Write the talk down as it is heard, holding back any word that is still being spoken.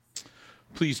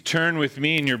Please turn with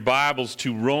me in your Bibles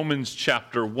to Romans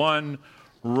chapter 1.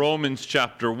 Romans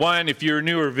chapter 1. If you're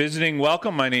new or visiting,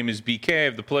 welcome. My name is BK. I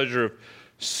have the pleasure of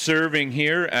serving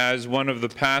here as one of the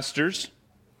pastors.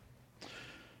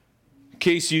 In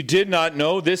case you did not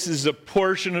know, this is a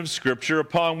portion of Scripture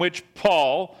upon which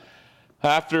Paul,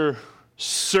 after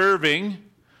serving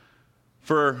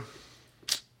for,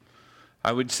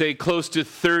 I would say, close to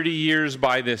 30 years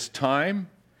by this time,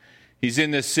 he's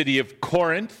in the city of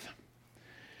Corinth.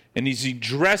 And he's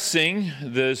addressing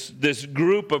this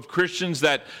group of Christians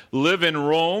that live in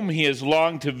Rome. He has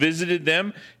longed to visit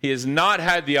them. He has not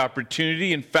had the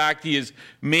opportunity. In fact, he is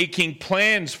making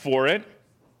plans for it.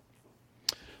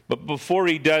 But before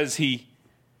he does, he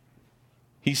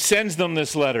sends them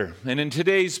this letter. And in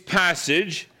today's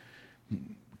passage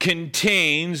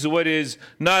contains what is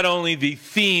not only the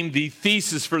theme, the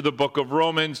thesis for the book of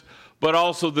Romans, but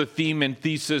also the theme and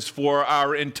thesis for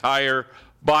our entire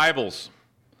Bibles.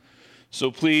 So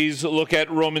please look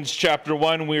at Romans chapter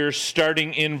 1. We're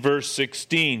starting in verse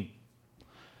 16.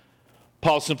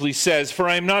 Paul simply says, "For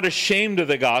I am not ashamed of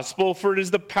the gospel, for it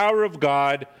is the power of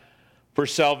God for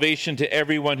salvation to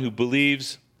everyone who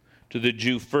believes, to the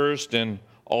Jew first and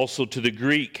also to the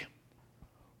Greek.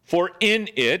 For in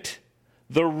it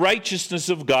the righteousness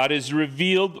of God is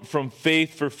revealed from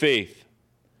faith for faith.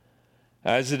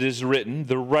 As it is written,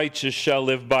 the righteous shall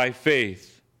live by faith.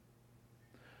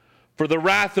 For the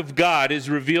wrath of God is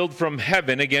revealed from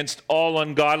heaven against all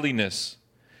ungodliness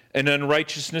and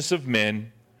unrighteousness of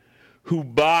men, who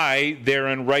by their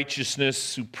unrighteousness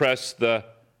suppress the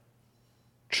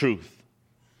truth."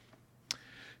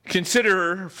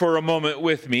 Consider for a moment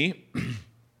with me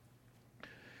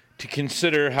to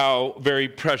consider how very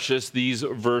precious these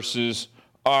verses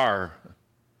are.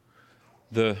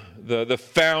 The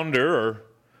founder, or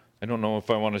I don't know if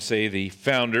I want to say the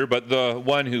founder, but the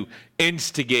one who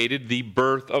instigated the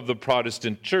birth of the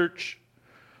Protestant church,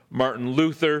 Martin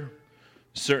Luther,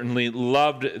 certainly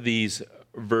loved these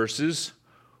verses,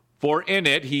 for in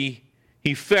it he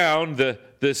found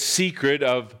the secret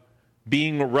of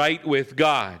being right with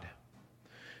God.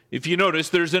 If you notice,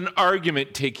 there's an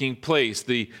argument taking place.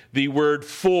 The word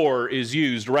 "for" is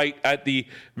used right at the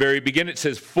very beginning. It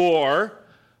says, "For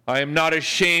I am not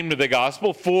ashamed of the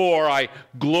gospel, for I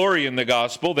glory in the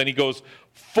gospel." Then he goes,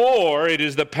 "For it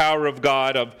is the power of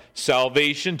God of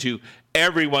salvation to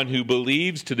everyone who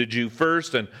believes, to the Jew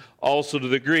first and also to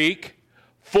the Greek.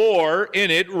 For in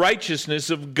it righteousness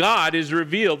of God is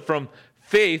revealed from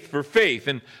faith for faith."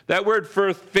 And that word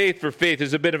for faith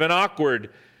is a bit of an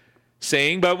awkward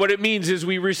saying, but what it means is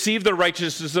we receive the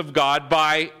righteousness of God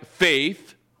by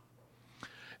faith.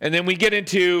 And then we get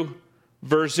into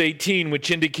verse 18,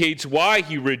 which indicates why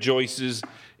he rejoices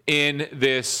in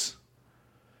this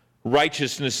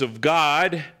righteousness of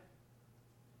God.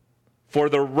 For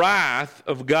the wrath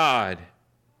of God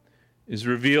is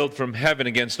revealed from heaven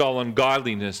against all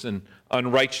ungodliness and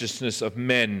unrighteousness of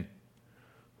men,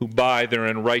 who by their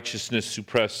unrighteousness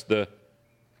suppress the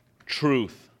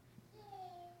truth.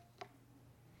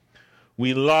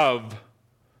 We love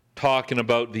talking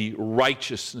about the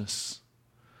righteousness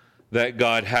that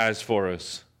God has for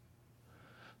us.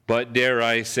 But dare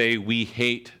I say, we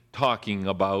hate talking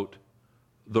about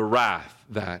the wrath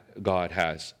that God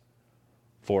has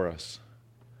for us.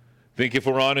 I think if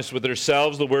we're honest with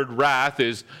ourselves, the word wrath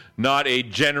is not a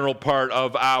general part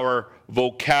of our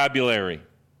vocabulary.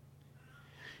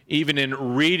 Even in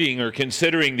reading or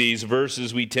considering these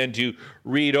verses, we tend to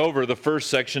read over the first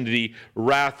section, the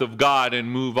wrath of God, and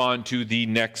move on to the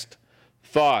next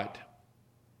thought.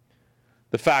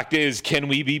 The fact is, can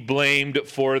we be blamed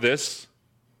for this?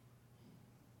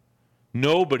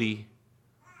 Nobody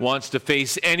wants to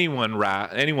face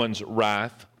anyone's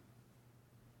wrath,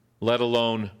 let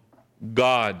alone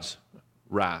God's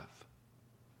wrath.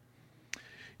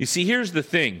 You see, here's the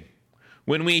thing.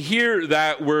 When we hear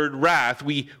that word wrath,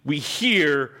 we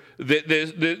hear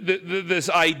this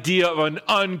idea of an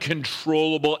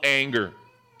uncontrollable anger,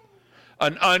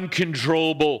 an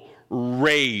uncontrollable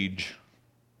rage.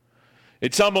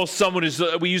 It's almost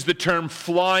we use the term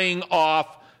flying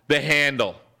off the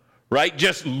handle, right?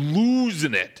 Just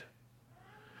losing it.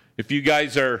 If you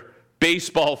guys are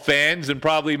baseball fans, and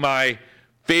probably my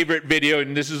favorite video,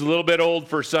 and this is a little bit old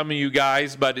for some of you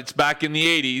guys, but it's back in the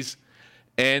 80s,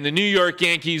 and the New York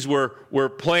Yankees were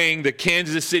playing the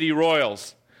Kansas City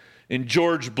Royals. And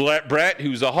George Brett,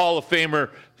 who's a Hall of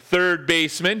Famer third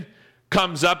baseman,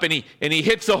 comes up and he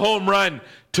hits a home run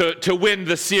to win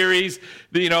the series.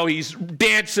 You know, he's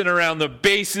dancing around the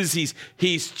bases,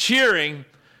 he's cheering,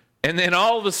 and then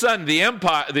all of a sudden the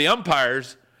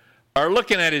umpires are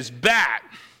looking at his bat,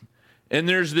 And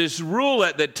there's this rule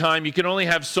at that time, you can only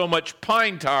have so much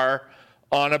pine tar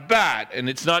on a bat, and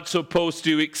it's not supposed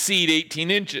to exceed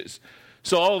 18 inches.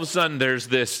 So all of a sudden there's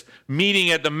this meeting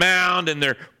at the mound, and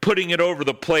they're putting it over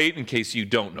the plate, in case you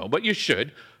don't know, but you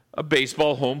should. A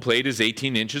baseball home plate is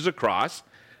 18 inches across.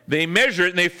 They measure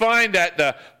it, and they find that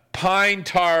the pine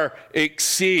tar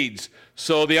exceeds.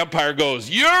 So the umpire goes,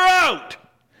 "You're out!"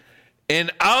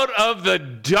 And out of the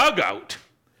dugout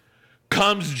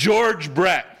comes George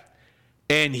Brett.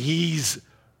 And he's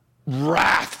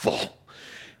wrathful.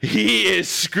 He is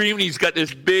screaming. He's got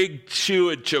this big chew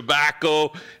of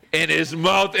tobacco in his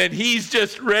mouth, and he's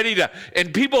just ready to,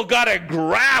 and people got to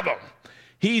grab him.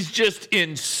 He's just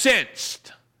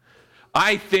incensed.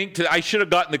 I think I should have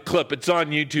gotten the clip. It's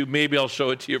on YouTube. Maybe I'll show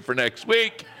it to you for next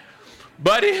week.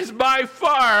 But it is by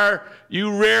far,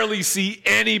 you rarely see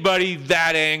anybody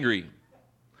that angry.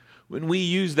 When we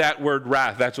use that word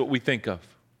wrath, that's what we think of.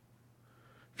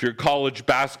 If you're a college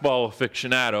basketball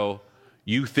aficionado,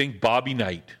 you think Bobby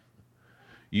Knight.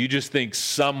 You just think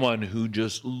someone who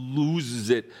just loses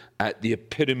it at the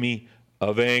epitome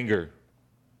of anger.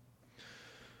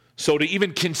 So to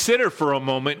even consider for a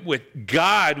moment what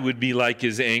God would be like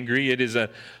is angry, it is an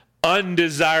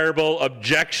undesirable,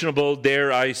 objectionable,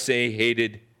 dare I say,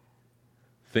 hated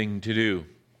thing to do.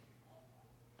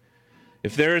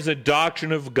 If there is a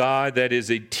doctrine of God that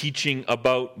is a teaching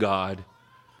about God,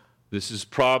 this is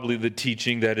probably the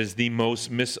teaching that is the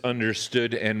most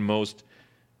misunderstood and most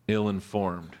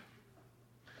ill-informed.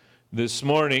 This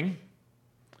morning,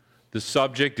 the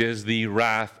subject is the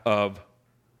wrath of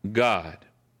God.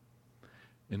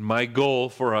 And my goal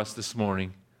for us this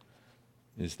morning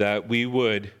is that we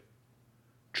would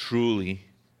truly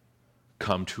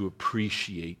come to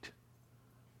appreciate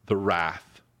the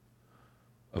wrath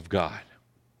of God.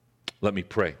 Let me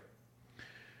pray.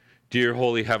 Dear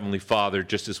Holy Heavenly Father,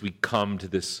 just as we come to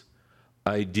this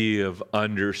idea of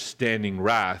understanding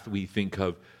wrath, we think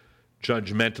of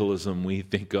judgmentalism, we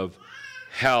think of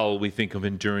hell, we think of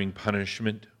enduring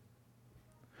punishment.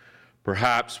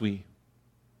 Perhaps we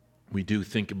do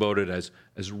think about it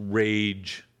as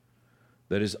rage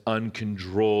that is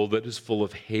uncontrolled, that is full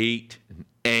of hate and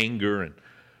anger and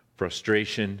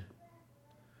frustration.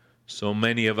 So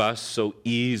many of us so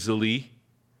easily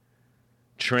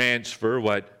transfer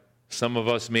what some of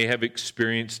us may have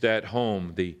experienced at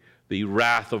home, the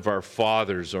wrath of our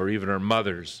fathers or even our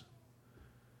mothers,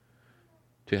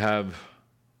 to have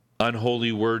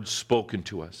unholy words spoken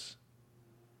to us.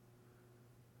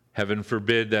 Heaven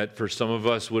forbid that for some of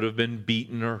us would have been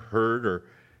beaten or hurt or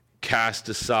cast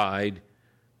aside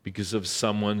because of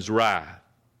someone's wrath.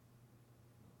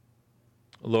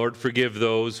 Lord, forgive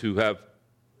those who have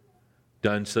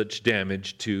done such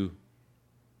damage to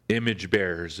image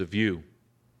bearers of you.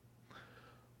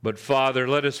 But Father,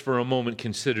 let us for a moment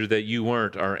consider that you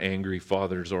aren't our angry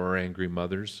fathers or our angry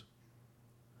mothers,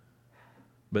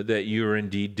 but that you are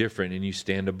indeed different and you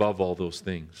stand above all those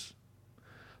things.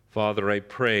 Father, I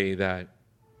pray that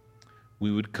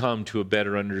we would come to a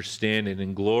better understanding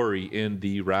and glory in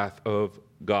the wrath of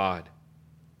God.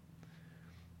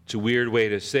 It's a weird way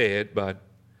to say it, but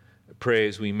I pray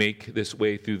as we make this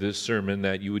way through this sermon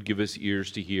that you would give us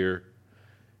ears to hear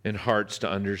and hearts to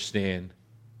understand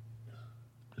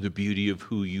the beauty of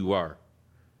who you are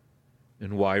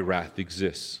and why wrath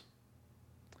exists.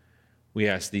 We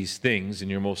ask these things in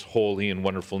your most holy and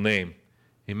wonderful name.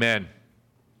 Amen.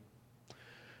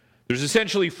 There's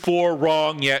essentially four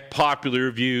wrong yet popular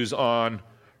views on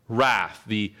wrath.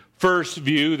 The first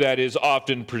view that is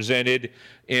often presented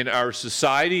in our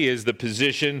society is the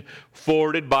position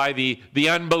forwarded by the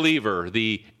unbeliever,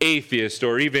 the atheist,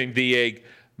 or even the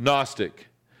agnostic.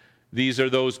 These are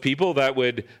those people that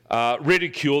would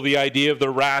ridicule the idea of the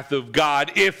wrath of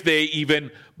God if they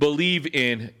even believe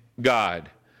in God.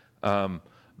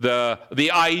 The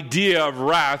idea of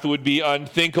wrath would be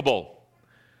unthinkable.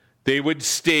 They would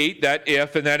state that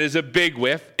if, and that is a big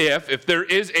if there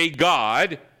is a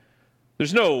God,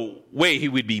 there's no way he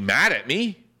would be mad at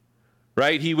me,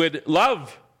 right? He would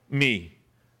love me.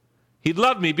 He'd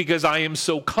love me because I am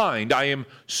so kind. I am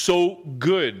so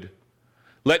good.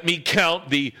 Let me count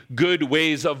the good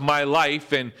ways of my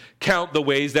life and count the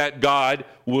ways that God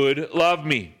would love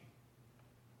me.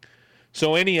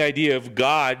 So any idea of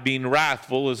God being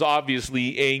wrathful is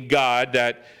obviously a God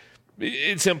that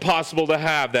it's impossible to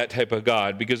have that type of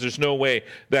God because there's no way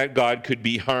that God could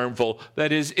be harmful.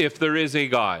 That is, if there is a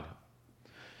God.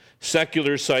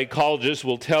 Secular psychologists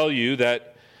will tell you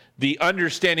that the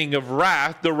understanding of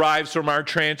wrath derives from our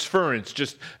transference,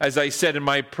 just as I said in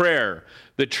my prayer.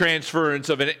 The transference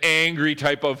of an angry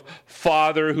type of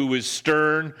father who is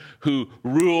stern, who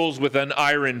rules with an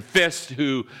iron fist,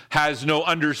 who has no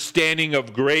understanding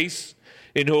of grace,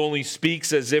 and who only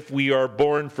speaks as if we are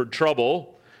born for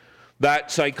trouble.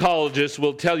 That psychologist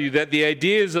will tell you that the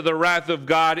ideas of the wrath of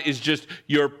God is just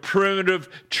your primitive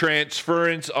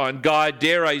transference on God,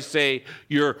 dare I say,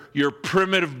 your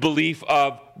primitive belief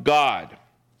of God.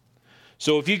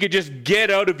 So if you could just get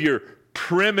out of your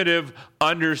primitive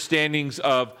understandings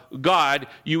of God,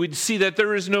 you would see that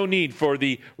there is no need for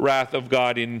the wrath of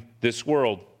God in this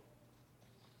world.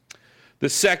 The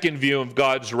second view of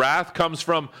God's wrath comes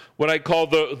from what I call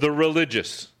the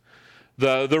religious.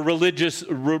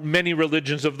 Many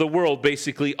religions of the world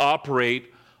basically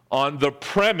operate on the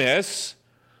premise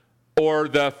or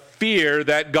the fear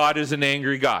that God is an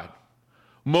angry God.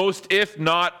 Most, if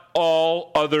not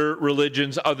all, other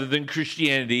religions other than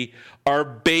Christianity are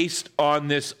based on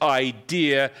this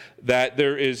idea that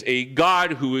there is a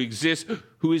God who exists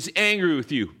who is angry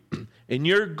with you. And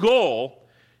your goal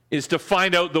is to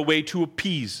find out the way to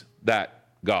appease that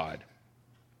God.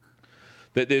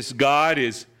 That this God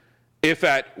is, if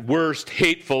at worst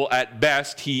hateful, at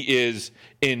best he is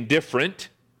indifferent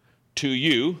to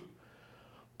you.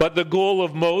 But the goal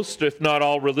of most, if not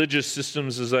all, religious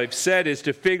systems, as I've said, is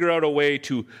to figure out a way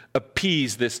to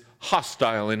appease this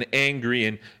hostile and angry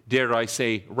and, dare I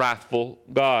say, wrathful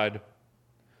God.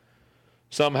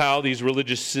 Somehow these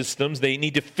religious systems, they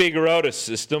need to figure out a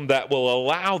system that will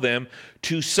allow them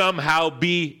to somehow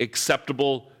be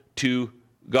acceptable to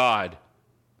God.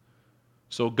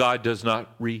 So God does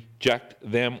not reject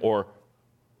them or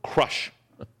crush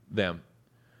them.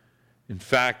 In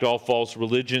fact, all false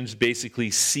religions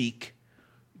basically seek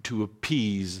to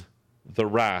appease the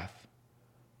wrath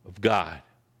of God.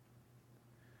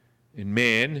 And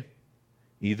man,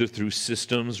 either through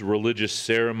systems, religious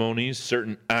ceremonies,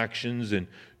 certain actions and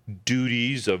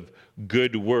duties of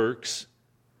good works,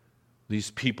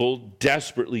 these people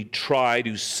desperately try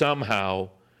to somehow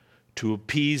to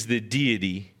appease the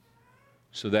deity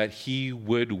so that he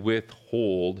would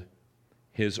withhold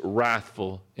his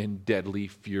wrathful and deadly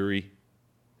fury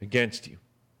against you.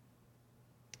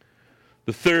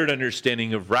 The third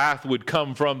understanding of wrath would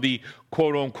come from the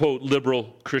quote-unquote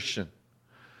liberal Christian.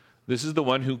 This is the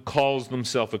one who calls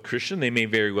themselves a Christian. They may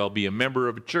very well be a member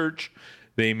of a church.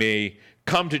 They may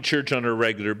come to church on a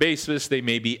regular basis. They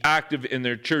may be active in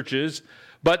their churches.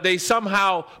 But they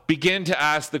somehow begin to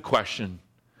ask the question,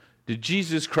 did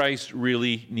Jesus Christ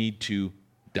really need to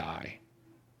die?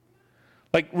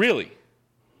 Like, really?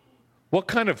 What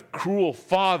kind of cruel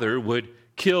father would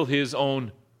kill his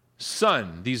own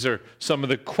son? These are some of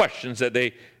the questions that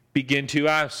they begin to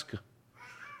ask.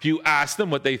 If you ask them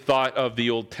what they thought of the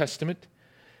Old Testament,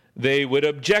 they would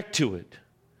object to it.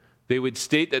 They would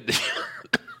state that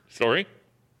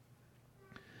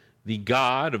the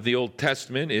God of the Old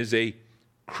Testament is a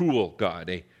cruel God,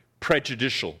 a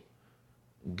prejudicial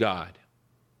God.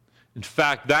 In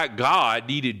fact, that God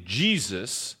needed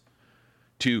Jesus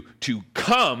to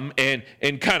come and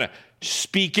kind of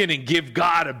speak in and give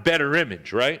God a better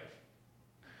image, right?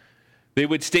 They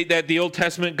would state that the Old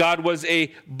Testament God was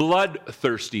a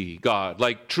bloodthirsty God.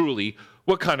 Like, truly,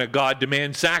 what kind of God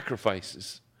demands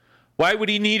sacrifices? Why would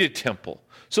he need a temple?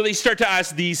 So they start to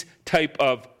ask these type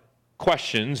of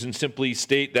questions and simply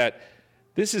state that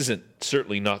this isn't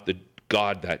certainly not the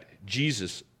God that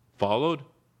Jesus followed.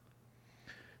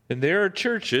 And there are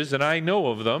churches, and I know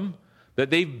of them, that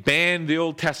they've banned the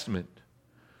Old Testament.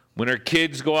 When our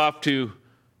kids go off to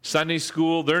Sunday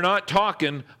school, they're not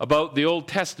talking about the Old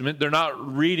Testament. They're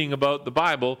not reading about the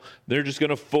Bible. They're just going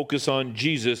to focus on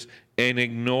Jesus and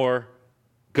ignore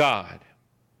God.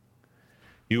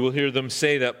 You will hear them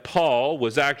say that Paul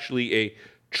was actually a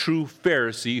true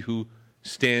Pharisee who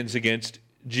stands against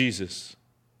Jesus.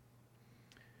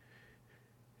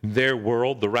 In their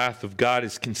world, the wrath of God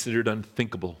is considered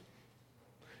unthinkable.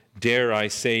 Dare I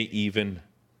say, even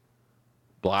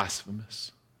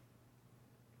blasphemous.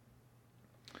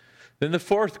 Then the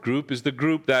fourth group is the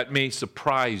group that may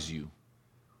surprise you.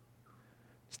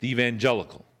 It's the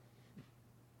evangelical.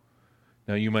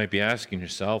 Now you might be asking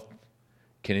yourself,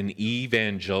 can an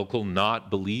evangelical not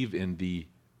believe in the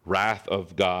wrath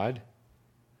of God?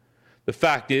 The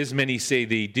fact is, many say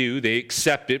they do. They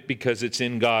accept it because it's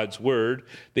in God's word.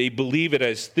 They believe it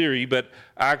as theory, but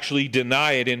actually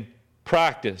deny it in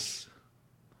practice,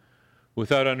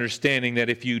 without understanding that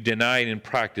if you deny it in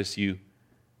practice, you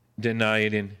deny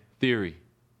it in theory.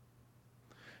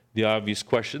 The obvious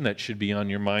question that should be on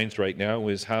your minds right now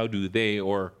is, how do they,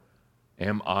 or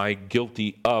am I,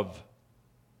 guilty of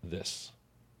this.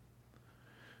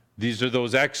 These are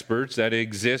those experts that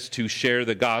exist to share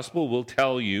the gospel, will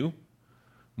tell you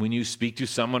when you speak to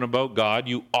someone about God,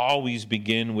 you always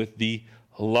begin with the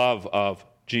love of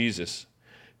Jesus.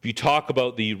 If you talk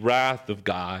about the wrath of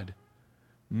God,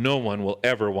 no one will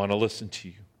ever want to listen to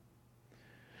you.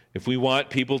 If we want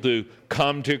people to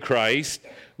come to Christ,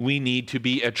 we need to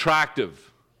be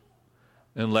attractive.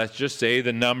 And let's just say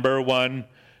the number one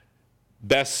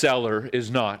bestseller is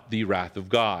not the wrath of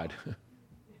God.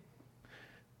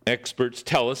 Experts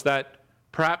tell us that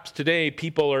perhaps today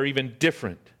people are even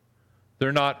different.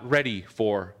 They're not ready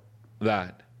for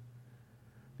that.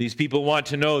 These people want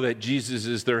to know that Jesus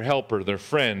is their helper, their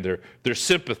friend, their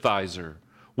sympathizer,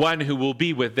 one who will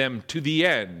be with them to the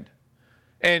end.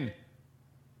 And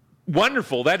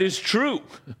wonderful, that is true.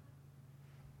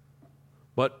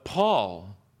 But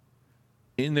Paul,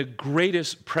 in the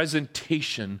greatest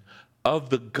presentation of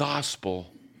the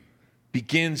gospel,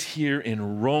 begins here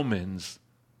in Romans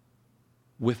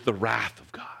with the wrath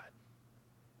of God.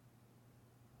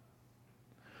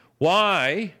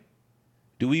 Why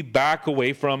do we back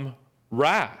away from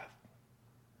wrath?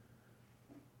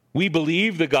 We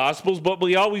believe the Gospels, but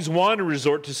we always want to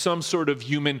resort to some sort of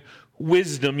human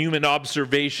wisdom, human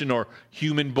observation, or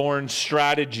human-born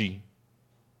strategy.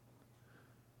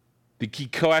 The key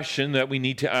question that we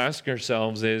need to ask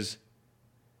ourselves is,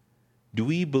 do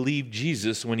we believe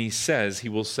Jesus when he says he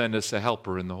will send us a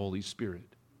helper in the Holy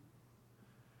Spirit?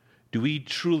 Do we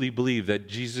truly believe that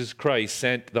Jesus Christ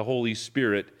sent the Holy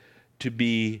Spirit to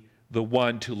be the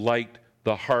one to light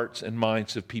the hearts and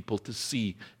minds of people to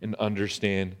see and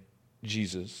understand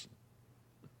Jesus?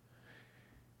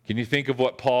 Can you think of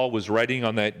what Paul was writing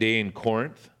on that day in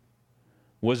Corinth?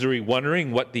 Was he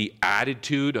wondering what the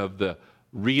attitude of the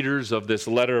readers of this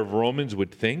letter of Romans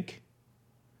would think?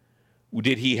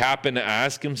 Did he happen to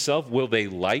ask himself, will they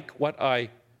like what I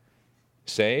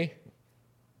say?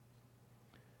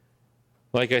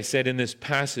 Like I said in this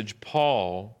passage,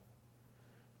 Paul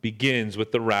begins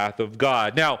with the wrath of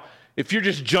God. Now, if you're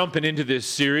just jumping into this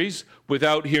series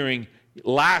without hearing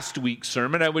last week's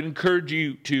sermon, I would encourage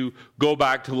you to go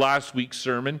back to last week's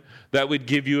sermon. That would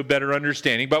give you a better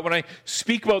understanding. But when I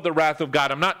speak about the wrath of God,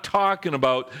 I'm not talking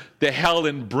about the hell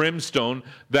and brimstone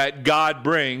that God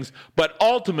brings, but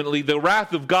ultimately the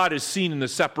wrath of God is seen in the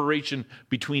separation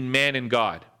between man and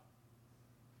God.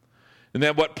 And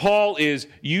that what Paul is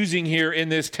using here in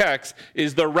this text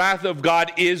is the wrath of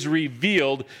God is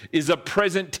revealed is a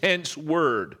present tense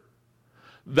word.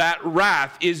 That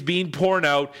wrath is being poured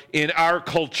out in our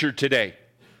culture today.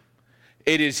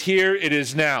 It is here, it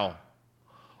is now.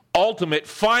 Ultimate,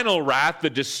 final wrath, the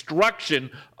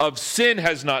destruction of sin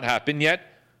has not happened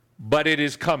yet, but it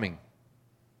is coming.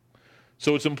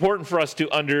 So it's important for us to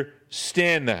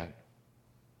understand that.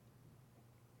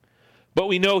 But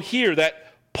we know here that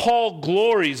Paul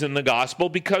glories in the gospel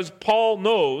because Paul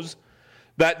knows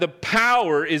that the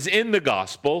power is in the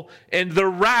gospel and the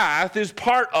wrath is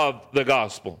part of the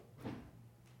gospel.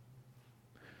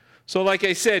 So like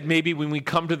I said, maybe when we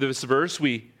come to this verse,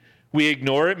 we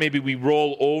ignore it, maybe we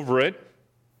roll over it,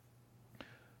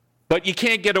 but you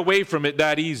can't get away from it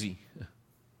that easy.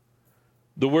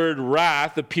 The word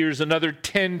wrath appears another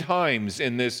 10 times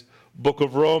in this book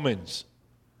of Romans.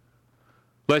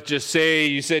 Let's just say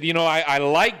you said, I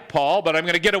like Paul, but I'm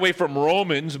going to get away from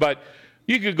Romans, but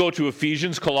you could go to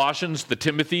Ephesians, Colossians, the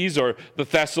Timothys, or the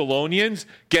Thessalonians.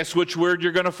 Guess which word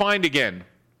you're going to find again?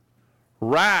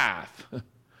 Wrath.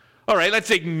 All right, let's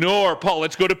ignore Paul.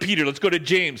 Let's go to Peter. Let's go to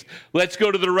James. Let's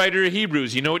go to the writer of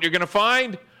Hebrews. You know what you're going to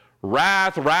find?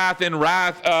 Wrath, wrath, and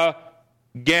wrath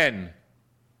again.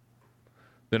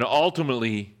 Then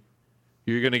ultimately,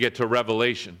 you're going to get to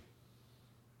Revelation.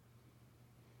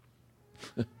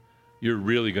 You're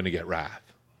really going to get wrath.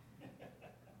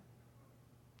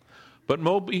 But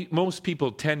most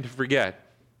people tend to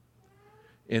forget,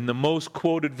 in the most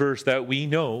quoted verse that we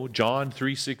know, John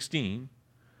 3:16,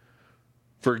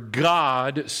 for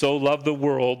God so loved the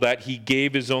world that he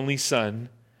gave his only Son,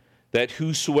 that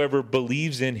whosoever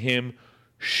believes in him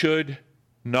should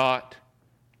not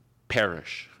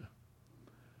perish.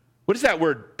 What does that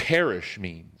word perish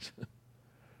mean?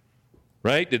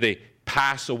 Right? Did they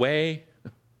pass away?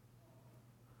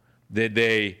 Did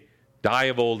they die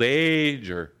of old age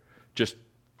or just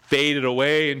faded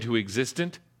away into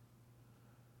existence?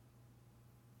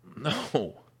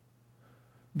 No.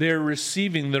 They're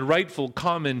receiving the rightful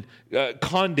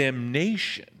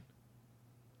condemnation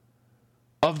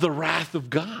of the wrath of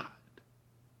God.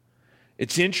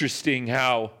 It's interesting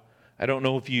how, I don't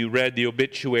know if you read the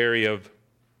obituary of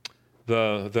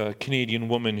the Canadian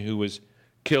woman who was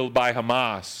killed by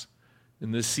Hamas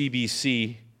in the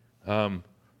CBC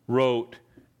wrote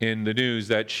in the news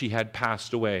that she had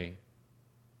passed away.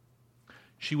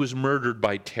 She was murdered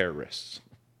by terrorists.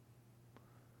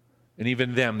 And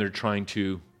even them, they're trying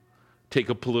to take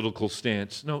a political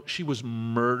stance. No, she was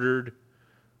murdered,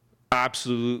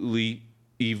 absolutely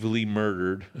evilly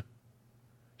murdered.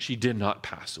 She did not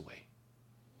pass away.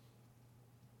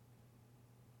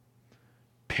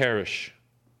 Perish.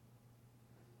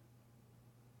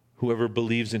 Whoever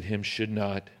believes in him should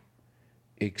not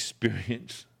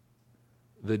experience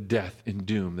the death and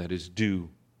doom that is due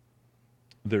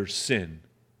their sin,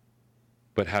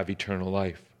 but have eternal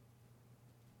life.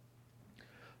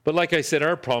 But like I said,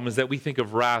 our problem is that we think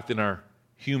of wrath in our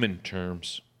human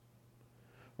terms,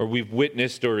 or we've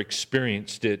witnessed or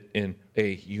experienced it in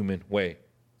a human way.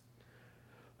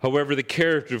 However, the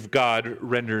character of God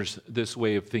renders this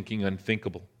way of thinking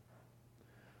unthinkable.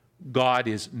 God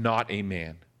is not a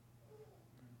man.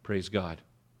 Praise God.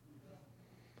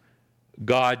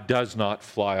 God does not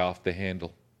fly off the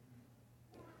handle.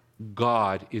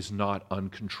 God is not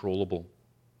uncontrollable.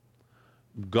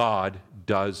 God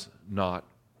does not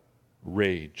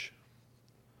rage.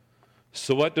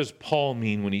 So what does Paul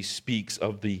mean when he speaks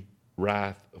of the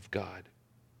wrath of God?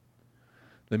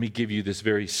 Let me give you this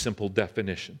very simple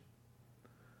definition.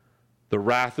 The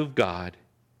wrath of God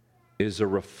is a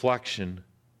reflection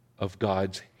of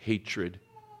God's hatred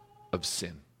of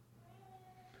sin.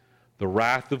 The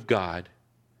wrath of God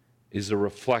is a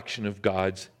reflection of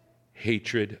God's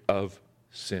hatred of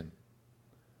sin.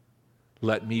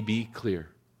 Let me be clear.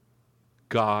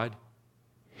 God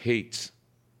hates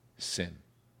sin.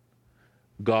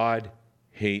 God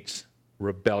hates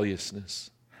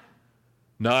rebelliousness.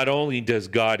 Not only does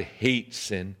God hate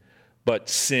sin, but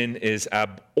sin is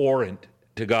abhorrent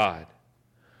to God.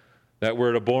 That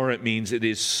word abhorrent means it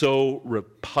is so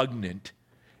repugnant,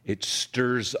 it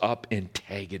stirs up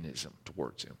antagonism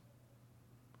towards him.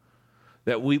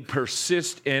 That we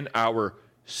persist in our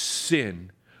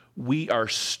sin, we are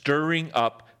stirring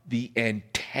up the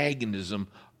antagonism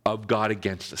of God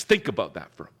against us. Think about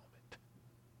that for a moment.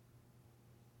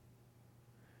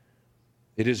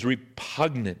 It is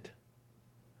repugnant.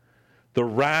 The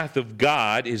wrath of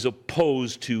God is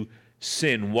opposed to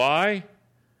sin. Why?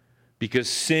 Because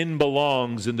sin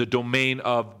belongs in the domain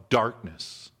of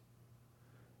darkness.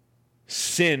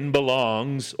 Sin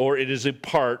belongs, or it is a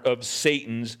part of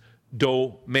Satan's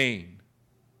domain.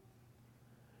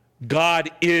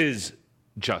 God is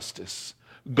justice.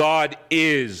 God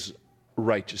is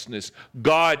righteousness.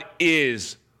 God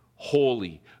is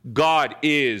holy. God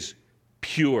is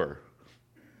pure.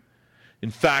 In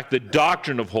fact, the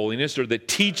doctrine of holiness, or the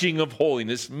teaching of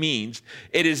holiness, means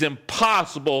it is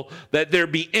impossible that there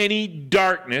be any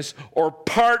darkness or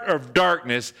part of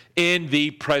darkness in the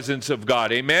presence of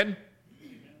God. Amen?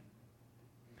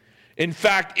 In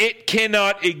fact, it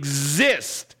cannot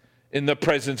exist in the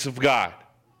presence of God.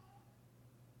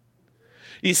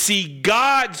 You see,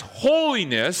 God's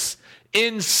holiness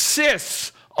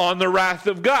insists on the wrath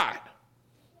of God.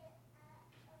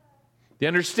 Do you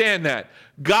understand that?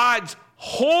 God's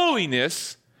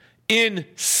holiness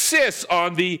insists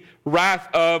on the wrath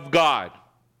of God.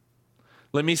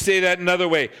 Let me say that another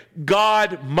way.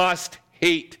 God must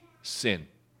hate sin.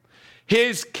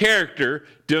 His character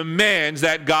demands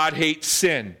that God hates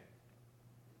sin.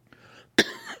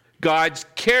 God's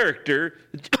character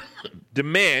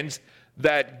demands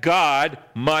that God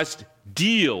must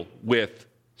deal with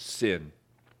sin.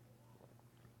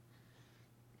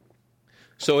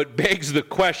 So it begs the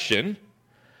question,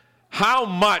 how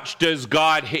much does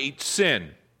God hate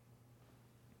sin?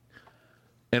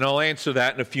 And I'll answer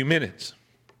that in a few minutes.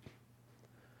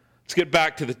 Let's get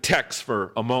back to the text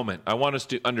for a moment. I want us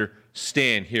to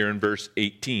understand here in verse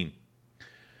 18.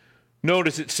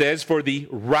 Notice it says, for the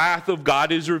wrath of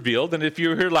God is revealed. And if you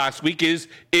were here last week,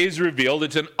 is revealed.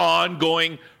 It's an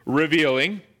ongoing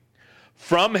revealing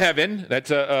from heaven. That's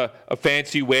a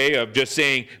fancy way of just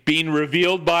saying being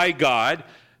revealed by God.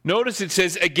 Notice it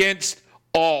says against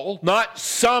all, not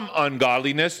some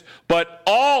ungodliness, but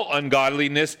all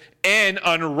ungodliness and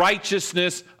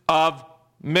unrighteousness of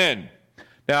men.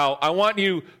 Now, I want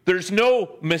you, there's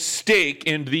no mistake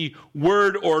in the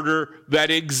word order that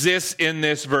exists in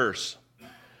this verse.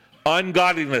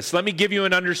 Ungodliness. Let me give you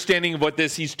an understanding of what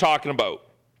he's talking about.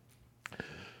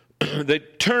 The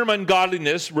term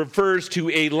ungodliness refers to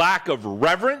a lack of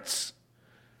reverence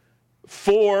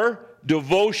for,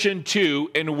 devotion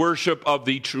to, and worship of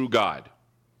the true God.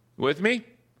 With me?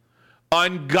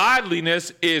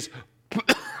 Ungodliness is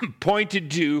pointed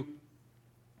to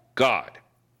God.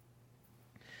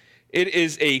 It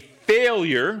is a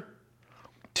failure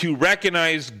to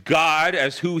recognize God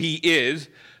as who he is,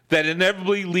 that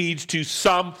inevitably leads to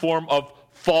some form of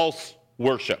false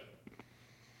worship.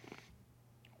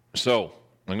 So,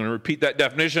 I'm going to repeat that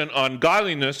definition.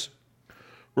 Ungodliness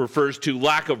refers to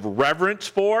lack of reverence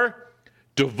for,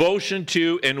 devotion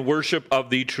to, and worship of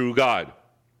the true God.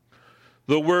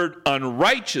 The word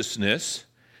unrighteousness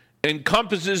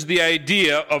encompasses the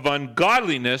idea of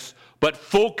ungodliness, but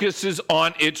focuses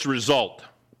on its result.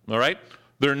 All right?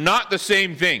 They're not the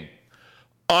same thing.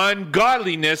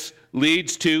 Ungodliness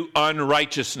leads to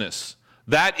unrighteousness.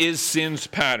 That is sin's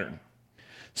pattern.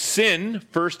 Sin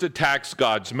first attacks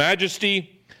God's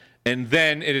majesty, and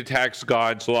then it attacks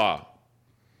God's law.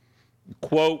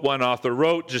 Quote one author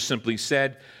wrote, just simply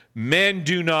said, "Men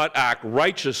do not act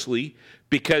righteously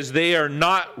because they are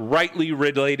not rightly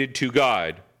related to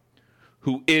God,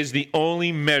 who is the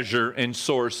only measure and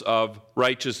source of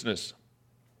righteousness."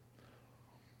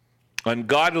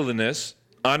 Ungodliness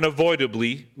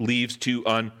unavoidably leads to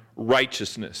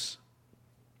unrighteousness.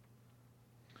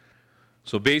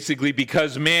 So basically,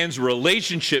 because man's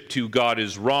relationship to God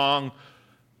is wrong,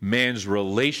 man's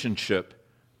relationship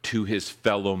to his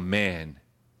fellow man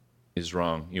is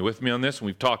wrong. You with me on this?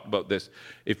 We've talked about this.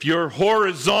 If your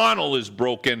horizontal is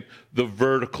broken, the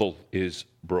vertical is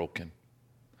broken.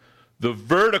 The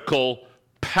vertical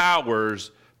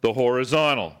powers the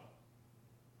horizontal.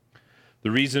 The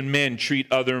reason men treat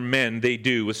other men they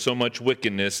do with so much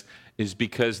wickedness is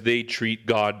because they treat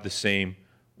God the same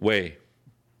way.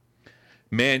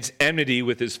 Man's enmity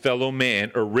with his fellow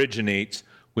man originates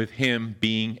with him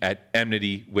being at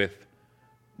enmity with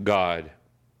God.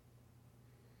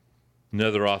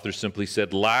 Another author simply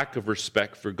said, lack of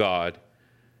respect for God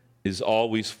is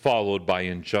always followed by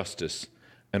injustice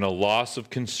and a loss of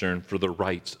concern for the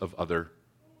rights of other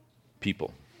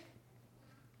people.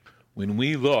 When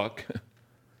we look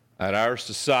at our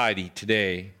society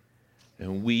today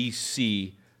and we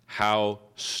see how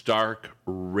stark,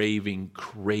 raving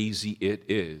crazy it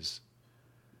is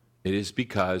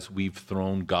because we've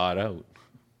thrown God out.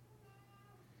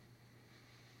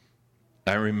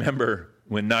 I remember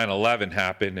when 9/11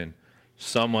 happened and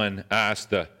someone asked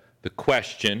the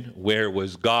question, where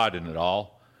was God in it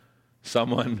all?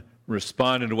 Someone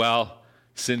responded, well,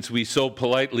 since we so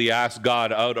politely asked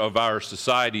God out of our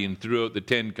society and threw out the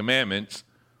 10 Commandments,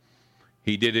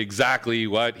 he did exactly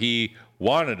what he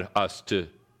wanted us to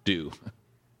do.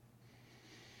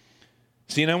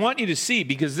 See, and I want you to see,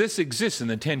 because this exists in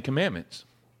the 10 Commandments.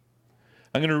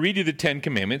 I'm going to read you the 10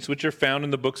 Commandments, which are found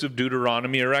in the books of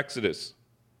Deuteronomy or Exodus.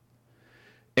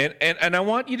 And I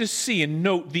want you to see and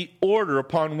note the order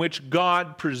upon which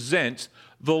God presents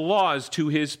the laws to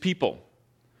his people.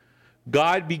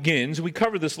 God begins, we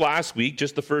covered this last week,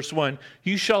 just the first one,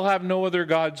 you shall have no other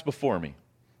gods before me.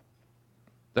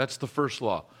 That's the first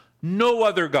law. No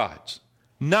other gods.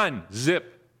 None.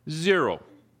 Zip. Zero.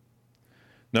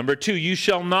 Number 2, you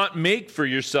shall not make for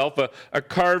yourself a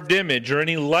carved image or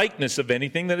any likeness of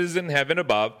anything that is in heaven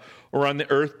above or on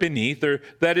the earth beneath or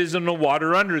that is in the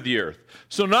water under the earth.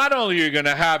 So not only are you going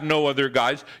to have no other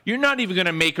gods, you're not even going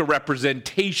to make a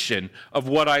representation of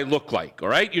what I look like, all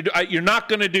right? You're not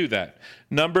going to do that.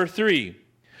 Number 3,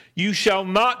 you shall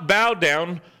not bow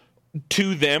down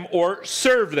to them or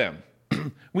serve them.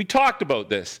 We talked about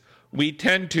this. We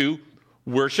tend to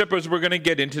worship, as we're going to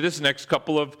get into this next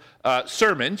couple of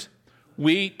sermons,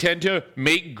 we tend to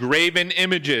make graven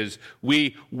images.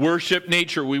 We worship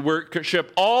nature. We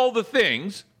worship all the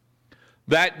things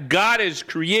that God has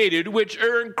created, which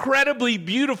are incredibly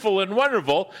beautiful and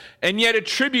wonderful, and yet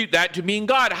attribute that to being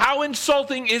God. How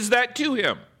insulting is that to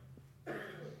him?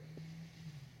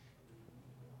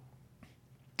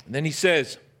 And then he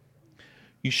says,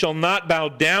 you shall not bow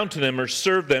down to them or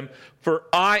serve them, for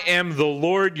I am the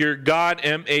Lord your God,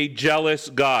 am a jealous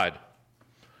God.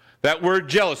 That word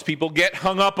jealous, people get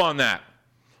hung up on that.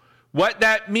 What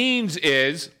that means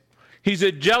is he's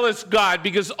a jealous God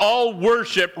because all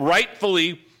worship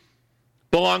rightfully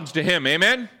belongs to him.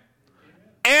 Amen?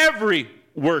 Every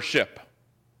worship.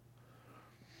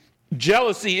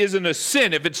 Jealousy isn't a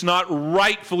sin if it's not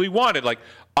rightfully wanted. Like,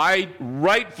 I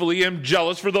rightfully am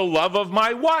jealous for the love of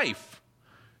my wife.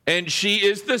 And she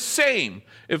is the same.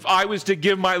 If I was to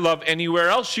give my love anywhere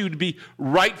else, she would be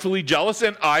rightfully jealous,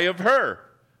 and I of her.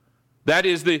 That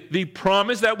is the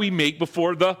promise that we make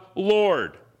before the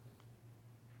Lord.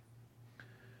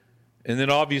 And then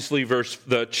obviously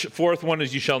the fourth one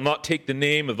is, you shall not take the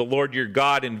name of the Lord your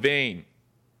God in vain.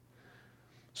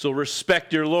 So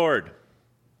respect your Lord.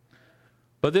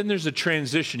 But then there's a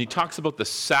transition. He talks about the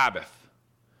Sabbath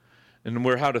and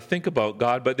how to think about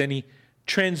God, but then he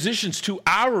transitions to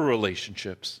our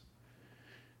relationships.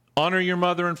 Honor your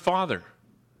mother and father.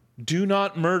 do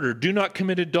not murder, do not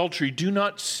commit adultery, do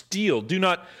not steal, do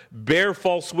not bear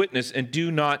false witness, and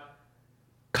do not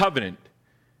covenant.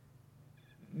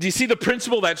 Do you see the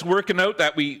principle that's working out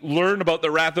that we learn about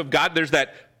the wrath of God? There's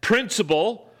that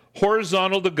principle,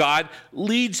 horizontal to God,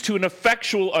 leads to an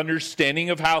effectual understanding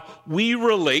of how we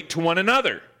relate to one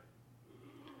another.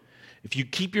 If you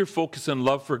keep your focus on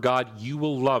love for God, you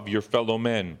will love your fellow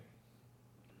men.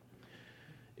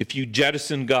 If you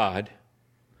jettison God,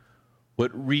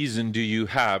 what reason do you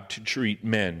have to treat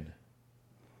men?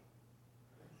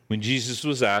 When Jesus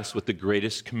was asked what the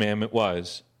greatest commandment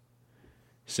was,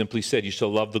 he simply said, you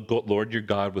shall love the Lord your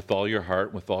God with all your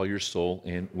heart, with all your soul,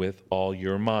 and with all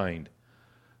your mind.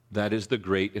 That is the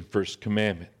great and first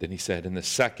commandment. Then he said, and the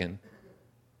second,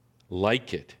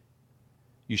 like it,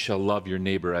 you shall love your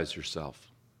neighbor as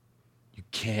yourself. You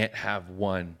can't have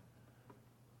one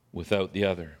without the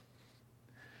other.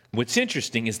 What's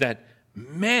interesting is that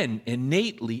men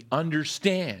innately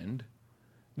understand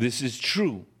this is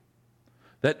true.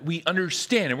 That we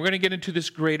understand, and we're going to get into this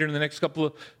greater in the next couple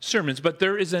of sermons, but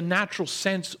there is a natural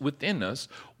sense within us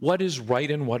what is right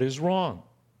and what is wrong.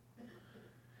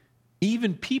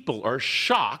 Even people are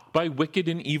shocked by wicked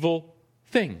and evil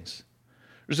things.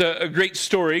 There's a great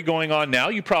story going on now.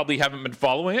 You probably haven't been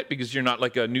following it because you're not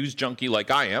like a news junkie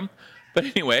like I am. But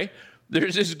anyway,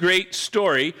 there's this great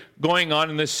story going on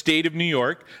in the state of New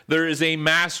York. There is a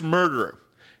mass murderer,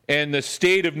 and the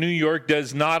state of New York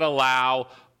does not allow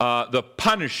the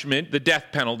punishment, the death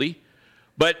penalty,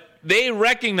 but they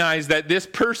recognize that this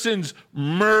person's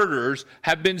murders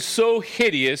have been so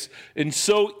hideous and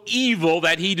so evil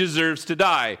that he deserves to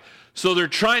die. So they're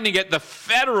trying to get the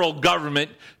federal government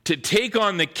to take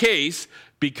on the case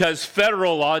because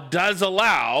federal law does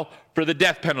allow for the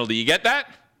death penalty. You get that?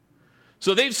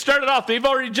 So they've started off, they've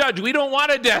already judged, we don't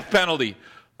want a death penalty.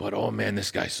 But oh man,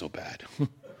 this guy's so bad.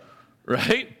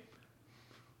 Right?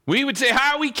 We would say,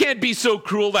 we can't be so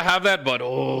cruel to have that, but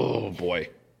oh boy,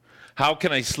 how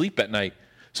can I sleep at night?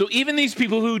 So even these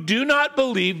people who do not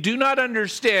believe, do not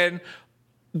understand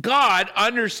God,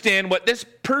 understand what this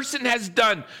person has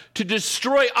done to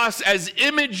destroy us as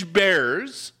image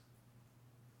bearers,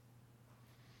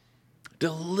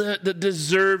 that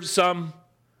deserves some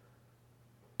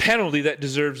penalty, that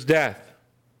deserves death.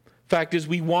 Fact is,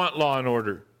 we want law and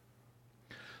order.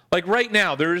 Like right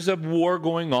now, there is a war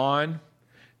going on.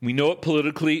 We know it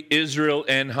politically, Israel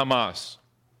and Hamas.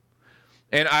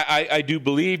 And I do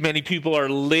believe many people are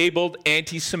labeled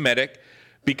anti-Semitic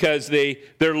because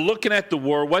they're looking at the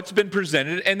war, what's been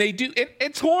presented, and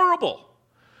it's horrible.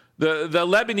 The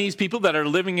Lebanese people that are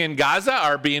living in Gaza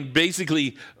are being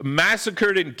basically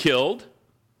massacred and killed.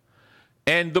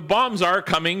 And the bombs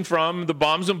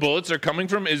and bullets are coming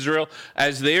from Israel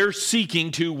as they're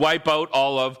seeking to wipe out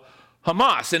all of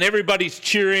Hamas. And everybody's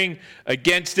cheering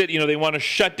against it. They want to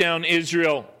shut down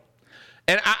Israel.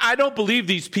 And I don't believe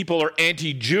these people are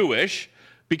anti-Jewish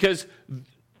because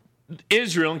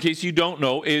Israel, in case you don't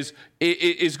know, is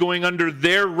going under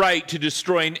their right to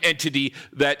destroy an entity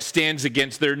that stands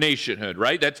against their nationhood,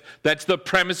 right? That's the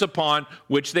premise upon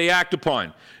which they act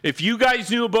upon. If you guys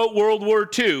knew about World War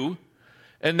II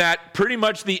and that pretty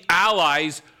much the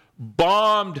Allies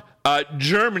bombed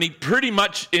Germany pretty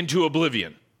much into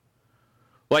oblivion.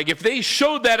 Like if they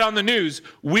showed that on the news,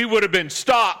 we would have been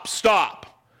stop,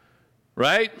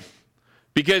 right?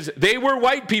 Because they were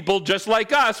white people just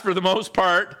like us for the most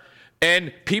part,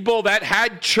 and people that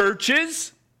had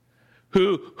churches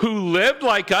who lived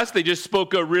like us. They just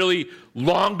spoke a really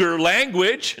longer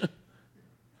language,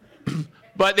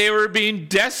 but they were being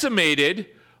decimated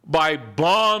by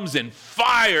bombs and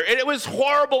fire, and it was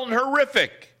horrible and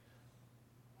horrific.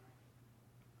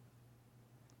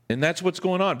 And that's what's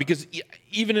going on, because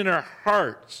even in our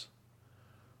hearts,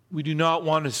 we do not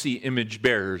want to see image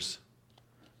bearers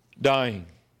dying.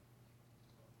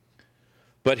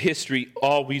 But history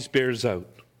always bears out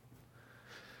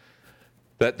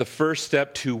that the first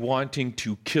step to wanting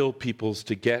to kill people is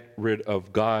to get rid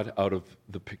of God out of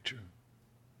the picture.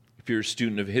 If you're a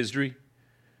student of history,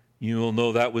 you will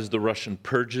know that was the Russian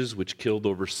purges, which killed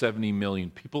over 70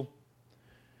 million people.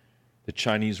 The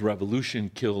Chinese Revolution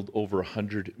killed over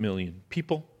 100 million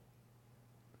people.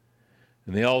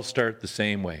 And they all start the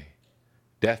same way.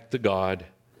 Death to God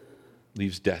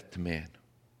leaves death to man.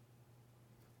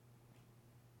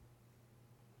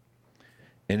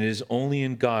 And it is only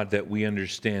in God that we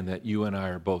understand that you and I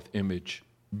are both image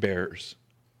bearers.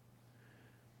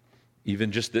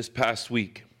 Even just this past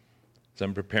week, as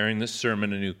I'm preparing this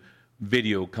sermon, a new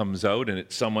video comes out, and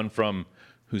it's someone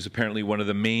who's apparently one of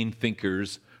the main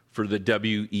thinkers for the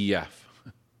WEF.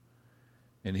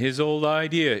 And his old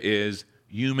idea is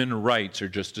human rights are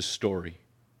just a story.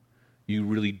 you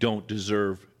really don't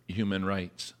deserve human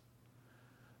rights.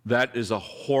 That is a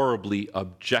horribly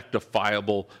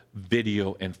objectifiable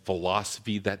video and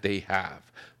philosophy that they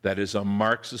have. That is a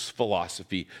Marxist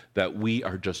philosophy that we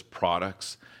are just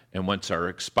products, and once our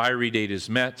expiry date is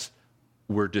met,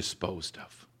 we're disposed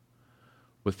of.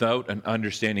 Without an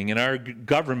understanding. And our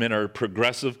government, our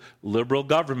progressive liberal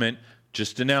government,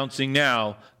 just announcing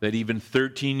now that even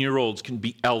 13-year-olds can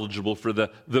be eligible for the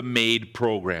MAID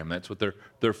program. That's what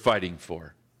they're fighting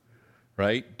for,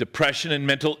 right? Depression and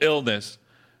mental illness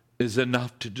is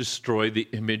enough to destroy the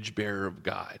image bearer of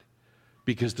God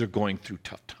because they're going through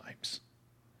tough times.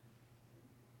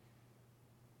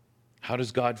 How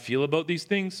does God feel about these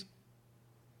things?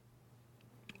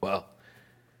 Well,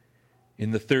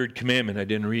 in the third commandment, I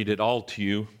didn't read it all to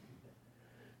you.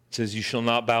 It says, you shall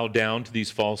not bow down to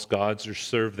these false gods or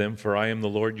serve them, for I am the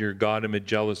Lord your God, I'm a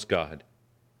jealous God.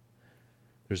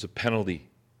 There's a penalty.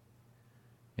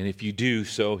 And if you do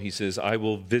so, he says, I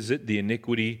will visit the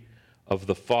iniquity of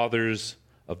the fathers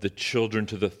of the children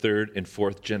to the third and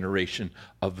fourth generation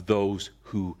of those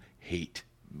who hate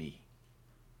me.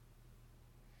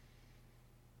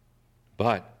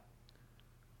 But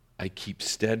I keep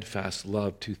steadfast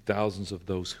love to thousands of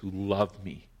those who love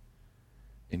me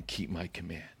and keep my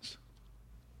commands.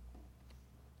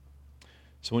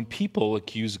 So when people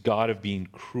accuse God of being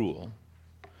cruel,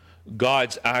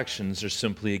 God's actions are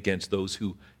simply against those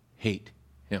who hate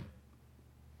him.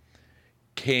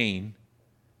 Cain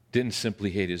didn't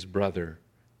simply hate his brother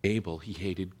Abel, he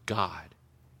hated God.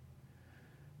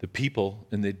 The people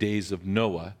in the days of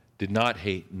Noah did not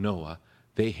hate Noah,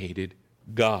 they hated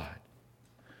God.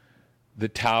 The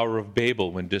Tower of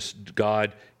Babel, when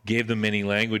God gave them many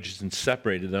languages and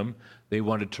separated them, they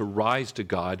wanted to rise to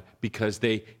God because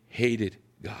they hated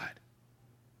God.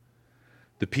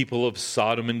 The people of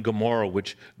Sodom and Gomorrah,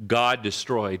 which God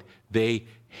destroyed, they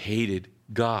hated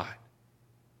God.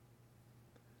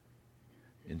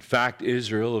 In fact,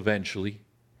 Israel eventually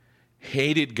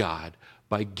hated God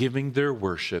by giving their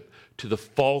worship to the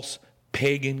false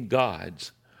pagan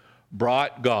gods,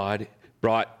 brought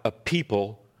a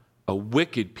people, a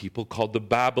wicked people called the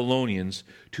Babylonians,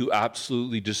 to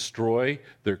absolutely destroy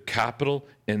their capital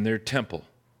and their temple.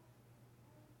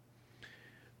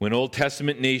 When Old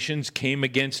Testament nations came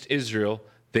against Israel,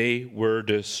 they were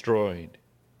destroyed.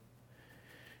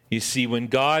 You see, when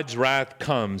God's wrath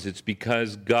comes, it's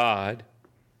because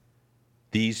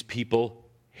these people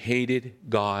hated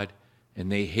God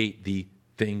and they hate the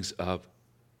things of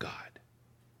God,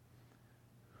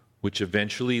 which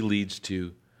eventually leads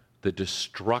to the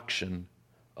destruction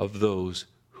of those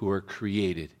who are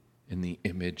created in the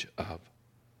image of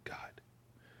God.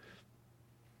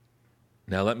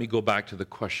 Now let me go back to the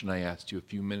question I asked you a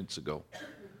few minutes ago.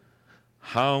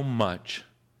 How much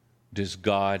does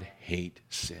God hate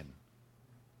sin?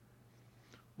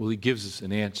 Well, he gives us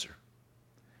an answer.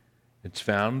 It's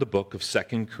found in the book of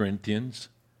 2 Corinthians,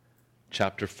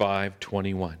 chapter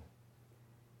 5:21.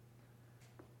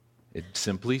 It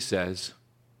simply says,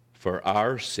 for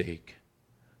our sake,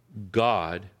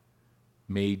 God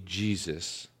made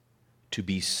Jesus to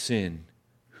be sin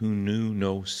who knew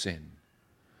no sin,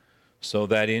 so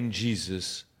that in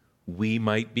Jesus we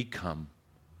might become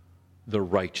the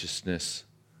righteousness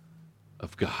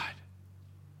of God.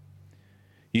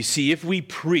 You see, if we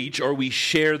preach or we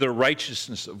share the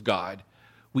righteousness of God,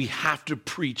 we have to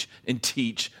preach and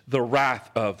teach the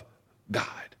wrath of God.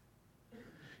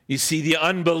 You see, the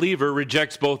unbeliever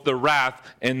rejects both the wrath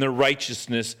and the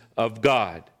righteousness of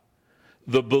God.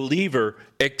 The believer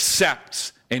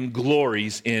accepts and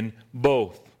glories in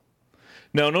both.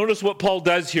 Now, notice what Paul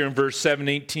does here in verse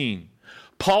 7:18.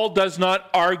 Paul does not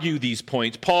argue these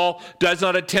points. Paul does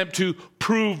not attempt to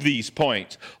prove these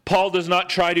points. Paul does not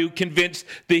try to convince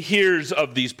the hearers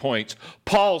of these points.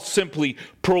 Paul simply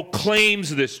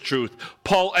proclaims this truth.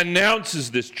 Paul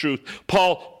announces this truth.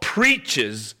 Paul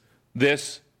preaches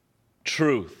this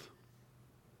truth.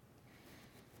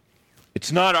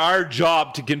 It's not our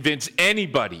job to convince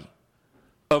anybody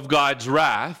of God's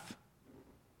wrath.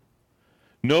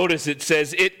 Notice it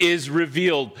says it is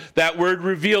revealed. That word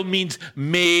revealed means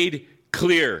made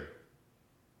clear.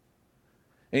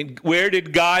 And where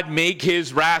did God make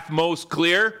his wrath most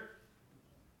clear?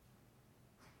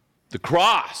 The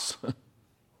cross.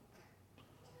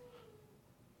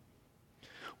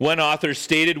 One author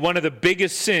stated, one of the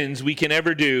biggest sins we can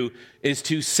ever do is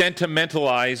to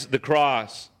sentimentalize the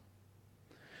cross.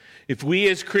 If we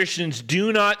as Christians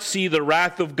do not see the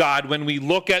wrath of God when we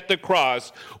look at the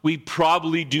cross, we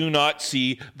probably do not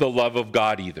see the love of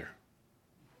God either.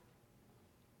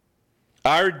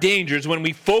 Our dangers when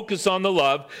we focus on the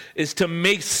love is to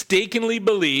mistakenly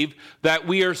believe that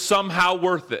we are somehow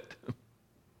worth it.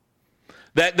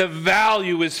 That the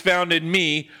value is found in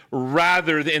me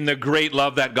rather than in the great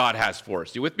love that God has for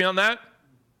us. You with me on that?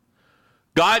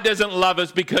 God doesn't love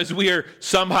us because we are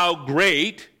somehow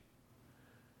great.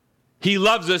 He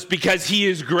loves us because he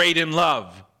is great in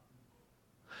love.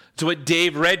 It's what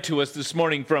Dave read to us this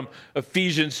morning from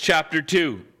Ephesians chapter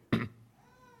 2.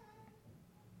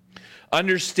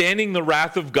 Understanding the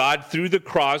wrath of God through the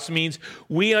cross means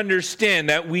we understand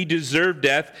that we deserve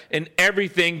death and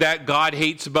everything that God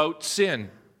hates about sin.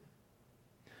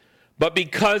 But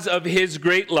because of his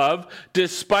great love,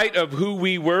 despite of who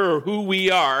we were or who we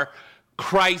are,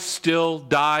 Christ still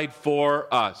died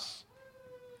for us.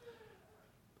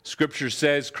 Scripture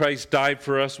says Christ died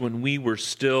for us when we were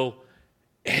still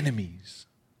enemies.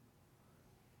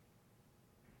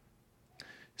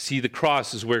 See, the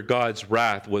cross is where God's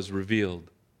wrath was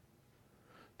revealed.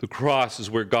 The cross is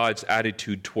where God's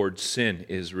attitude towards sin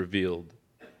is revealed.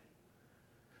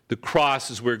 The cross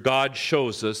is where God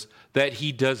shows us that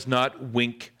he does not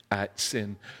wink at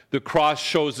sin. The cross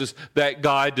shows us that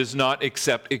God does not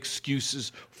accept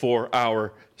excuses for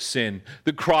our sin.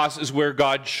 The cross is where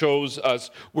God shows us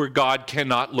where God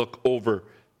cannot look over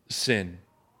sin.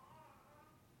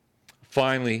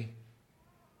 Finally,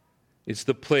 it's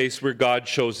the place where God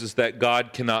shows us that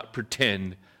God cannot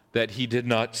pretend that he did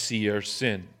not see our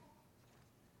sin.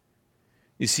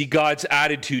 You see, God's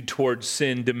attitude towards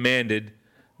sin demanded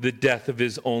the death of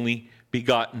his only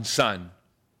begotten Son,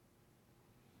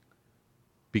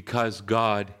 because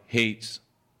God hates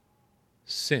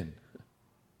sin.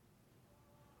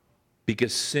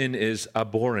 Because sin is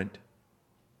abhorrent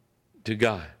to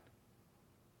God.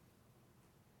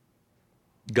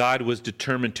 God was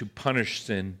determined to punish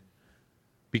sin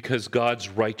because God's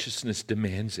righteousness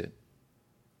demands it.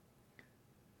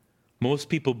 Most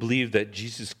people believe that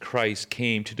Jesus Christ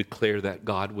came to declare that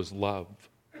God was love.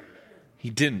 He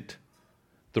didn't.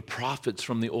 The prophets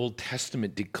from the Old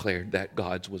Testament declared that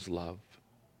God was love.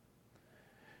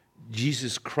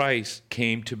 Jesus Christ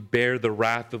came to bear the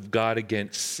wrath of God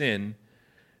against sin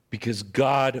because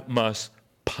God must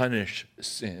punish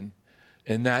sin.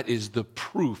 And that is the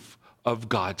proof of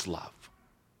God's love.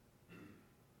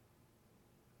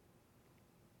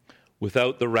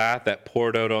 Without the wrath that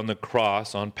poured out on the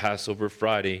cross on Passover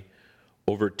Friday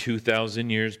over 2,000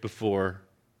 years before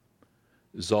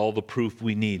is all the proof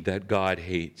we need that God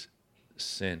hates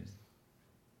sin.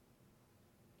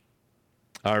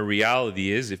 Our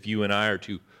reality is, if you and I are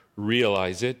to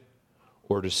realize it,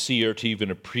 or to see or to even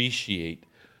appreciate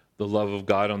the love of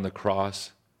God on the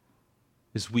cross,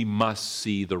 is we must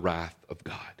see the wrath of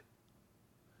God.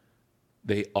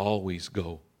 They always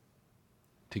go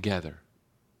together.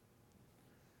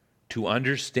 To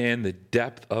understand the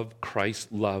depth of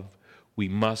Christ's love, we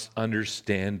must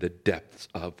understand the depths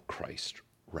of Christ's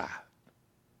wrath.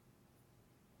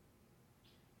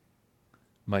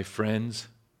 My friends,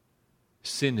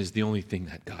 sin is the only thing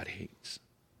that God hates.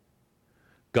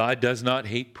 God does not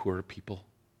hate poor people.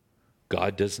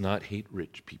 God does not hate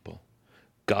rich people.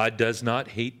 God does not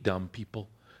hate dumb people.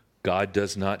 God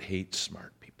does not hate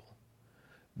smart people.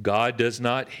 God does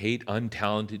not hate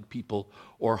untalented people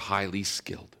or highly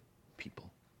skilled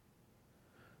people.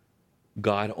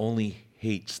 God only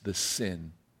hates the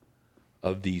sin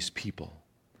of these people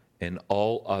and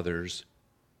all others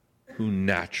who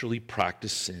naturally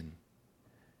practice sin,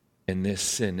 and this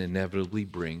sin inevitably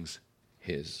brings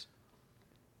his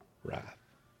wrath.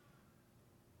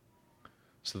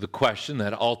 So the question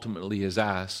that ultimately is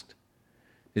asked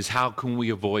is, how can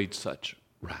we avoid such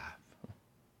wrath?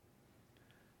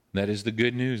 That is the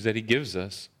good news that he gives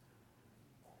us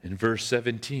in verse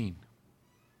 17.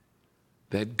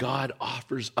 That God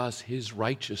offers us his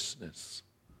righteousness,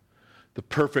 the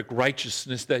perfect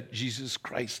righteousness that Jesus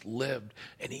Christ lived,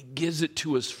 and he gives it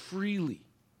to us freely.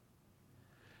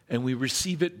 And we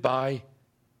receive it by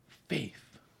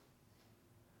faith.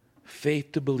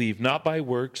 Faith to believe, not by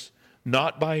works,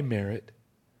 not by merit,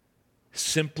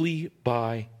 simply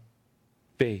by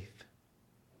faith.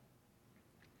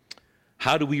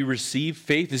 How do we receive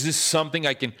faith? Is this something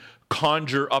I can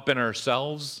conjure up in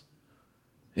ourselves?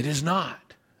 It is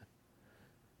not.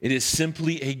 It is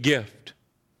simply a gift.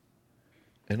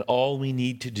 And all we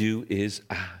need to do is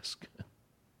ask.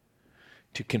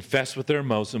 To confess with our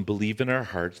mouths and believe in our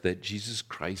hearts that Jesus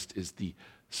Christ is the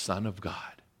Son of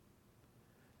God.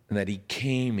 And that he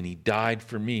came and he died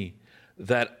for me.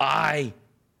 That I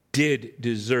did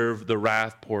deserve the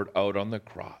wrath poured out on the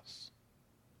cross.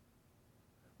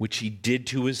 Which he did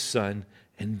to his Son,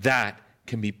 and that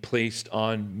can be placed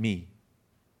on me.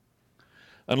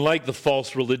 Unlike the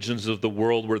false religions of the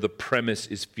world where the premise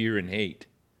is fear and hate,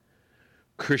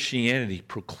 Christianity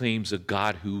proclaims a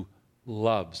God who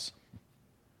loves,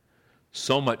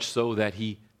 so much so that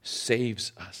he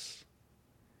saves us.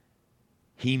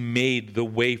 He made the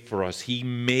way for us. He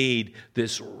made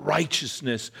this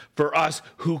righteousness for us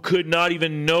who could not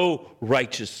even know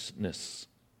righteousness.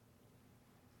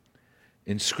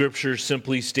 And Scripture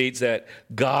simply states that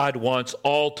God wants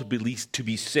all to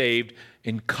be saved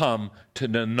and come to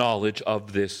the knowledge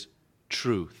of this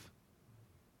truth,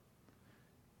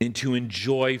 and to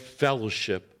enjoy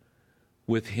fellowship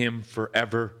with him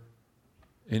forever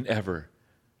and ever.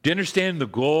 Do you understand the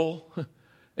goal?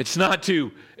 It's not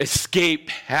to escape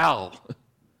hell.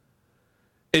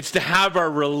 It's to have our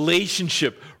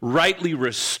relationship rightly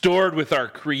restored with our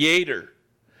Creator.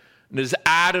 And as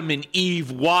Adam and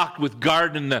Eve walked with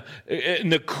garden in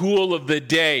the cool of the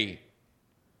day,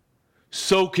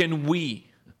 so can we.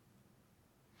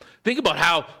 Think about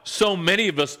how so many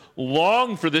of us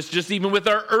long for this, just even with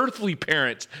our earthly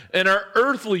parents and our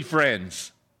earthly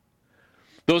friends.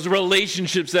 Those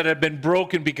relationships that have been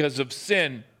broken because of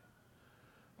sin.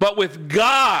 But with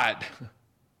God,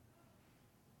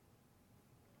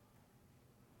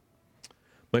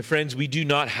 my friends, we do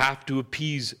not have to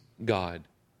appease God.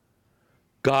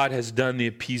 God has done the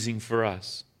appeasing for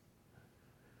us.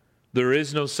 There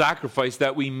is no sacrifice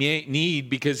that we need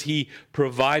because he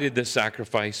provided the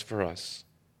sacrifice for us.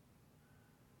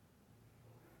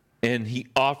 And he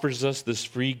offers us this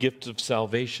free gift of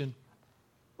salvation.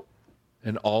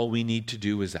 And all we need to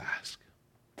do is ask.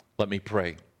 Let me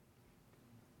pray.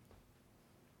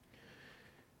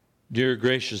 Dear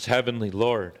gracious heavenly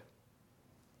Lord,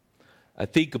 I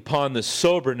think upon the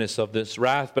soberness of this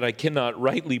wrath, but I cannot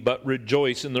rightly but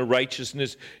rejoice in the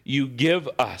righteousness you give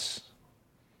us.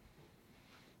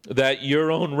 That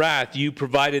your own wrath, you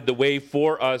provided the way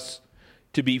for us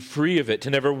to be free of it,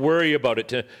 to never worry about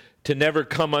it, to never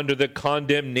come under the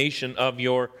condemnation of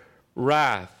your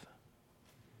wrath.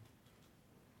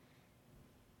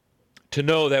 To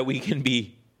know that we can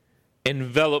be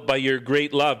enveloped by your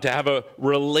great love, to have a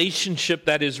relationship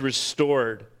that is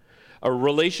restored, a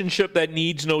relationship that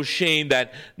needs no shame,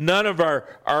 that none of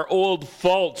our old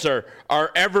faults are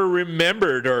ever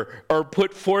remembered or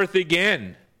put forth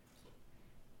again.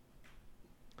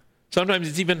 Sometimes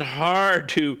it's even hard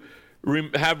to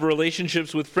have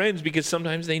relationships with friends because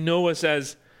sometimes they know us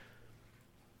as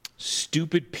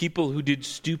stupid people who did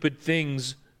stupid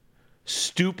things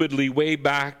stupidly way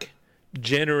back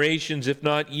generations, if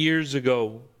not years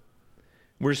ago.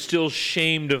 We're still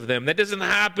shamed of them. That doesn't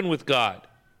happen with God.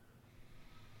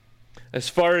 As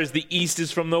far as the east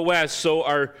is from the west, so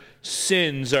our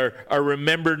sins are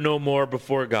remembered no more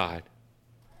before God.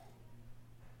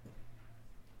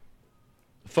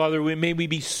 Father, may we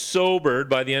be sobered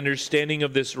by the understanding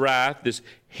of this wrath, this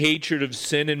hatred of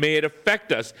sin, and may it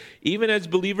affect us, even as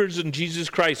believers in Jesus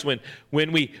Christ,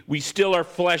 when we still, our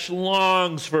flesh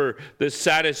longs for the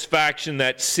satisfaction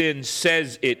that sin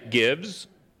says it gives.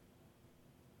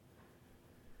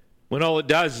 When all it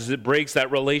does is it breaks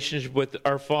that relationship with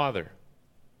our Father.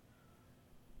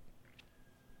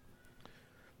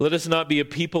 Let us not be a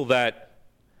people that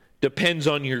depends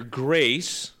on your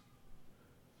grace,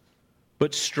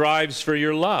 but strives for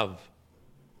your love.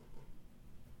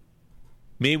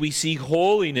 May we see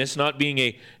holiness not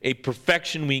being a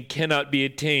perfection we cannot be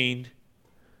attained,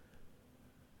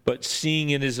 but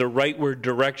seeing it as a rightward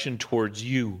direction towards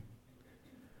you.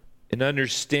 And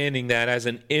understanding that as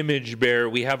an image bearer,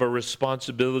 we have a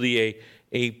responsibility,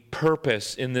 a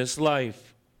purpose in this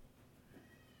life.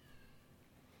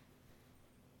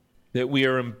 That we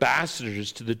are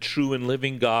ambassadors to the true and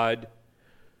living God,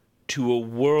 to a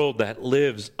world that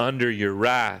lives under your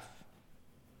wrath.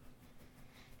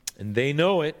 And they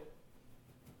know it.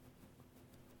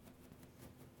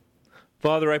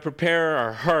 Father, I prepare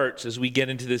our hearts as we get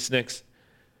into this next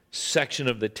section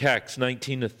of the text,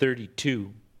 19 to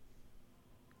 32.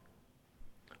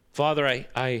 Father,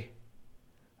 I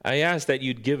ask that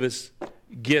you'd give us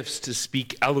gifts to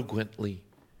speak eloquently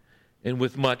and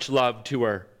with much love to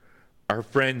our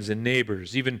friends and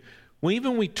neighbors. Even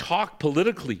when we talk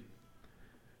politically,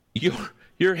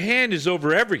 your hand is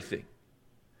over everything.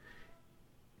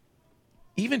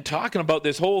 Even talking about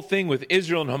this whole thing with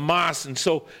Israel and Hamas, and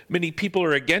so many people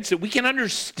are against it, we can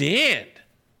understand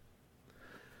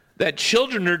that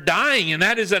children are dying, and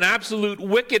that is an absolute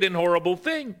wicked and horrible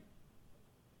thing.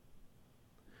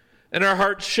 And our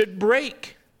hearts should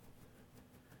break,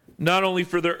 not only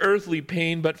for the earthly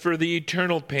pain, but for the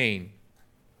eternal pain.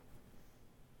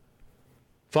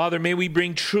 Father, may we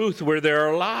bring truth where there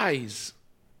are lies.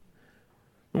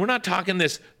 We're not talking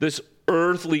this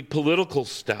earthly political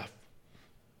stuff,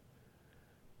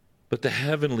 but the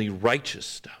heavenly righteous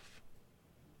stuff.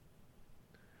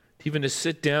 Even to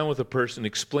sit down with a person,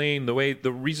 explain the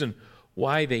reason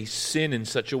why they sin in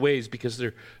such a way is because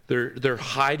they're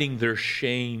hiding their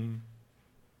shame.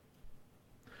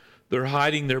 They're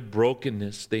hiding their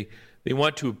brokenness. They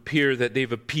want to appear that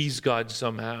they've appeased God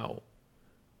somehow.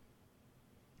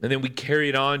 And then we carry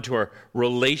it on to our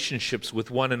relationships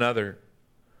with one another.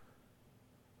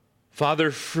 Father,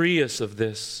 free us of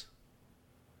this.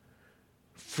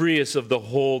 Free us of the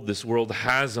hold this world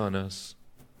has on us.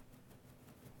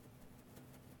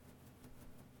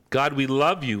 God, we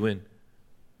love you and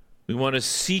we want to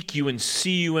seek you and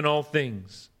see you in all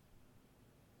things.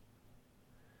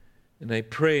 And I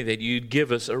pray that you'd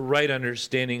give us a right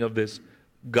understanding of this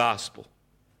gospel.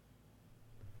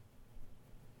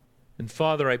 And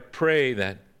Father, I pray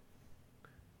that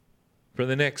for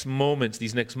the next moments,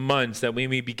 these next months, that we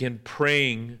may begin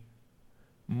praying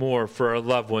more for our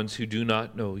loved ones who do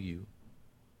not know you.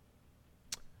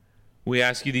 We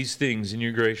ask you these things in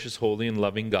your gracious, holy, and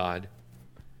loving God.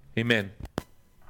 Amen.